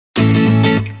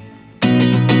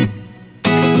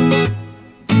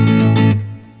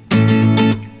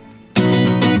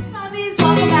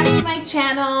my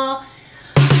channel.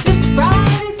 It's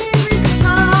Friday favorite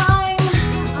time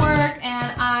at work,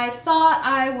 and I thought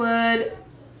I would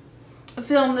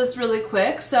film this really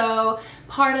quick, so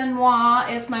pardon moi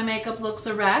if my makeup looks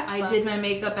a wreck. I did my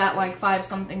makeup at like 5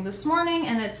 something this morning,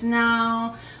 and it's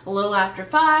now a little after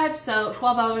 5, so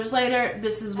 12 hours later,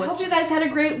 this is what. I hope you guys had a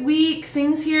great week.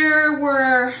 Things here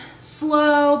were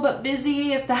slow but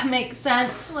busy, if that makes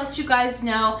sense. To let you guys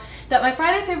know that my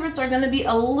Friday favorites are going to be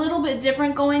a little bit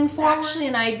different going forward. Actually,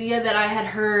 an idea that I had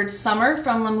heard Summer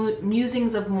from the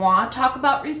Musings of Moi talk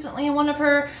about recently in one of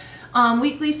her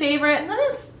weekly favorites. I'm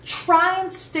going to try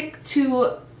and stick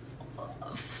to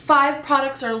 5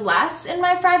 products or less in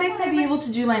my Friday favorites. I'll be able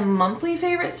to do my monthly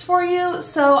favorites for you.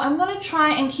 So I'm going to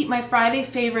try and keep my Friday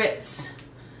favorites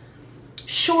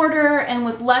shorter and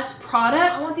with less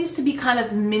products. I want these to be kind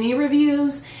of mini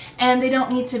reviews, and they don't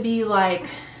need to be like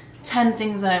 10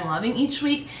 things that I'm loving each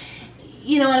week.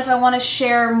 You know, and if I want to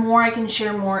share more, I can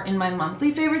share more in my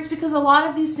monthly favorites, because a lot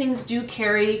of these things do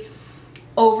carry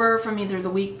over from either the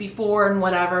week before and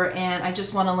whatever, and I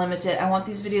just want to limit it. I want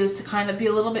these videos to kind of be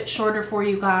a little bit shorter for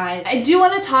you guys. I do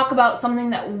want to talk about something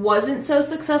that wasn't so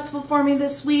successful for me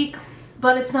this week,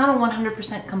 but it's not a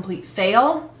 100% complete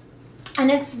fail,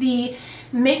 and it's the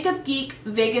Makeup Geek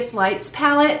Vegas Lights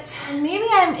palette. And maybe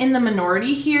I'm in the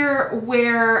minority here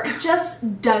where it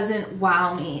just doesn't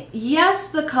wow me.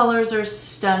 Yes, the colors are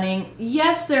stunning.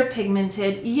 Yes, they're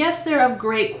pigmented. Yes, they're of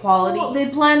great quality. Well, they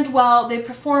blend well, they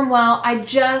perform well. I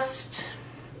just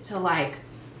to like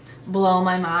blow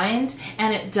my mind,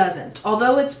 and it doesn't.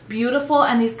 Although it's beautiful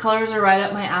and these colors are right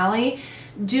up my alley,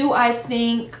 do I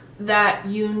think that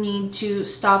you need to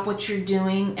stop what you're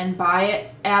doing and buy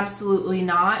it? Absolutely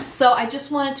not. So I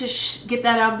just wanted to get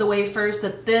that out of the way first,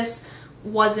 that this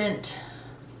wasn't,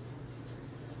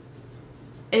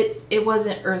 it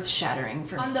wasn't earth-shattering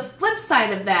for me. On the flip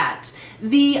side of that,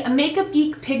 the Makeup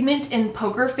Geek Pigment in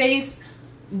Poker Face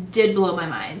did blow my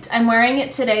mind. I'm wearing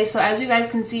it today, so as you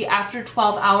guys can see, after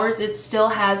 12 hours, it still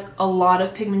has a lot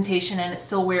of pigmentation and it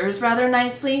still wears rather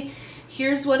nicely.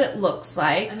 Here's what it looks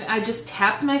like. I mean, I just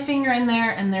tapped my finger in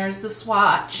there, and there's the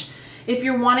swatch. If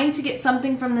you're wanting to get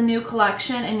something from the new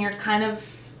collection and you're kind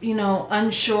of, you know,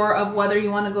 unsure of whether you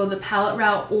want to go the palette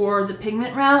route or the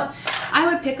pigment route,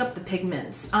 I would pick up the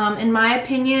pigments. In my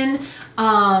opinion,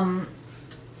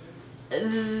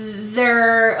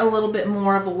 they're a little bit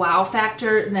more of a wow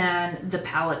factor than the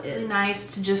palette is.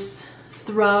 Nice to just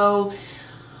throw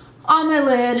on my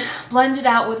lid, blend it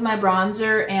out with my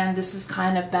bronzer, and this has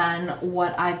kind of been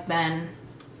what I've been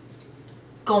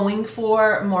going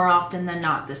for more often than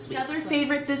not this week. Another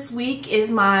favorite this week is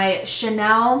my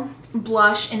Chanel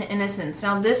blush in Innocence.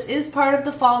 Now this is part of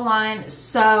the fall line,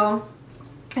 so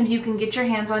if you can get your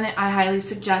hands on it, I highly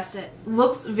suggest it.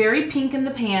 Looks very pink in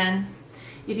the pan.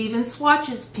 It even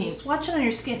swatches pink. Swatch it on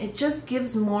your skin, it just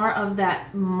gives more of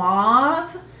that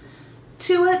mauve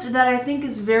to it that I think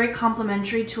is very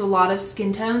complementary to a lot of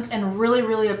skin tones and really,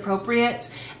 really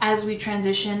appropriate as we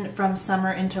transition from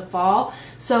summer into fall.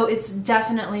 So it's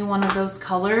definitely one of those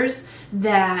colors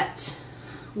that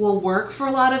will work for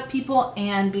a lot of people,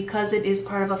 and because it is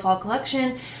part of a fall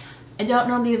collection, I don't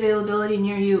know the availability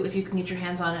near you. If you can get your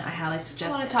hands on it, I highly suggest it.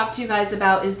 What I want to talk to you guys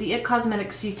about is the IT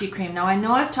Cosmetics CC Cream. Now I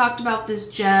know I've talked about this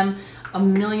gem a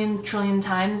million trillion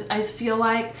times, I feel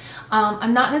like.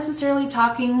 I'm not necessarily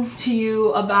talking to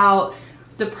you about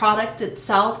the product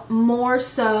itself, more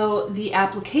so the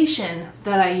application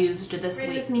that I used this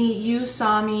week. With me, you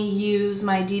saw me use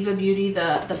my Diva Beauty,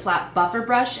 the flat buffer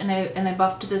brush, and I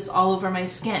buffed this all over my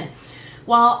skin.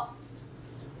 Well,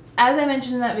 as I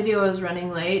mentioned in that video, I was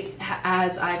running late,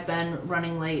 as I've been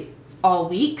running late all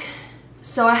week.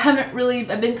 So I've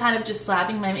been kind of just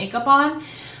slapping my makeup on.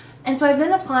 And so I've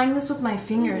been applying this with my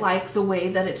fingers. I like the way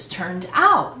that it's turned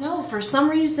out. No, for some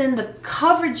reason the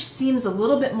coverage seems a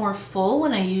little bit more full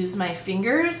when I use my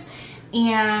fingers,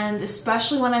 and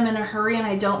especially when I'm in a hurry and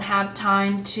I don't have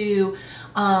time to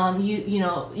you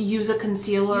know, use a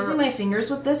concealer. Using my fingers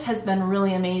with this has been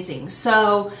really amazing.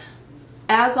 So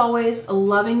as always,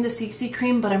 loving the CC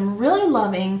cream, but I'm really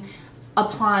loving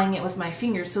applying it with my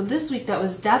fingers. So this week that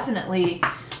was definitely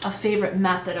a favorite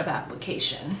method of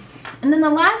application. And then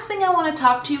the last thing I want to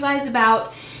talk to you guys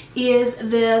about is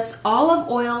this olive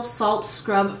oil salt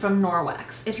scrub from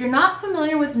Norwex. If you're not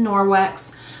familiar with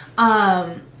Norwex,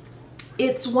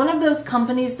 it's one of those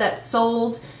companies that's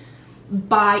sold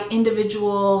by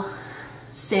individual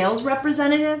sales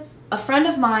representatives. A friend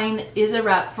of mine is a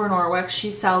rep for Norwex. She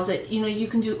sells it. You know, you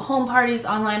can do home parties,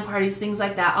 online parties, things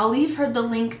like that. I'll leave her the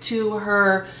link to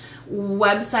her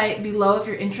website below if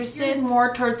you're interested.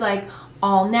 More towards like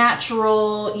all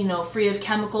natural, you know, free of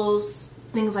chemicals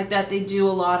things like that. They do a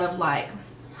lot of like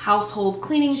household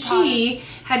cleaning products. She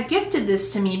had gifted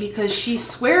this to me because she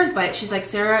swears by it. She's like,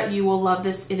 Sarah, you will love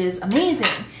this. It is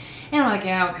amazing. And I'm like,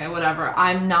 yeah, okay, whatever.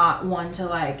 I'm not one to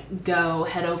like go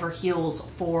head over heels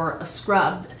for a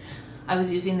scrub. I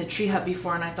was using the Tree Hut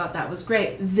before and I thought that was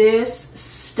great. This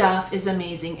stuff is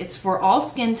amazing. It's for all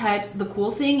skin types. The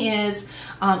cool thing is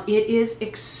it is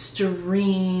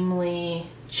extremely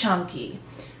chunky.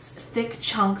 Thick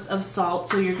chunks of salt,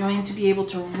 so you're going to be able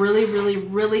to really, really,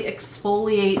 really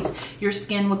exfoliate your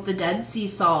skin with the Dead Sea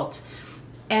salt.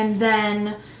 And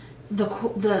then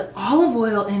the olive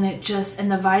oil in it and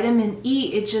the vitamin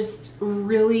E, it just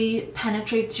really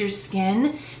penetrates your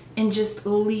skin and just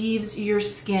leaves your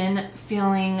skin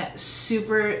feeling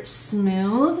super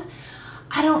smooth.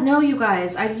 I don't know, you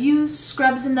guys. I've used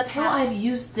scrubs in the past. Until I've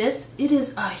used this, it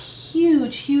is a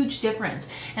huge difference.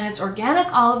 And it's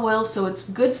organic olive oil, so it's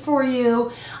good for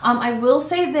you. I will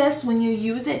say this, when you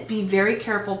use it, be very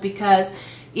careful because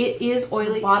it is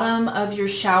oily. The bottom of your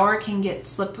shower can get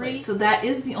slippery, so that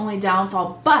is the only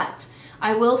downfall. But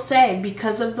I will say,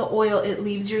 because of the oil, it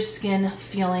leaves your skin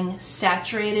feeling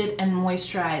saturated and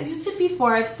moisturized. I've used it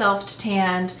before I've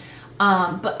self-tanned,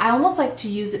 but I almost like to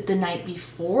use it the night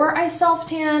before I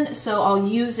self-tan, so I'll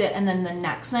use it and then the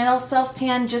next night I'll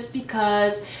self-tan, just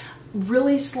because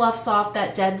really sloughs off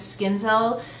that dead skin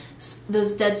cell,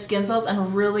 those dead skin cells,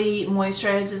 and really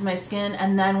moisturizes my skin.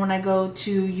 And then when I go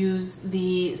to use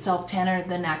the self-tanner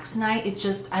the next night, it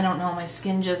just, I don't know, my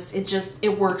skin just,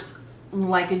 it works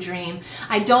like a dream.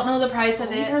 I don't know the price of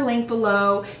it. I'll leave her link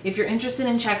below if you're interested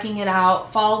in checking it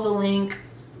out. Follow the link.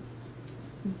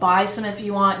 Buy some if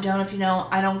you want, don't if you don't.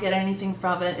 I don't get anything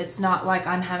from it. It's not like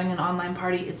I'm having an online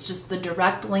party. It's just the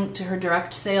direct link to her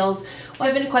direct sales. If you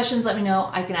have any questions, let me know.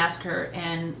 I can ask her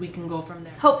and we can go from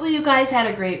there. Hopefully you guys had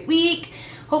a great week.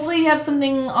 Hopefully you have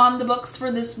something on the books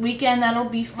for this weekend. That'll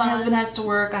be fun. My husband has to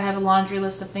work. I have a laundry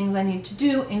list of things I need to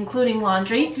do, including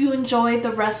laundry. You enjoy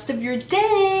the rest of your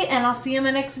day, and I'll see you in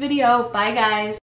my next video. Bye, guys.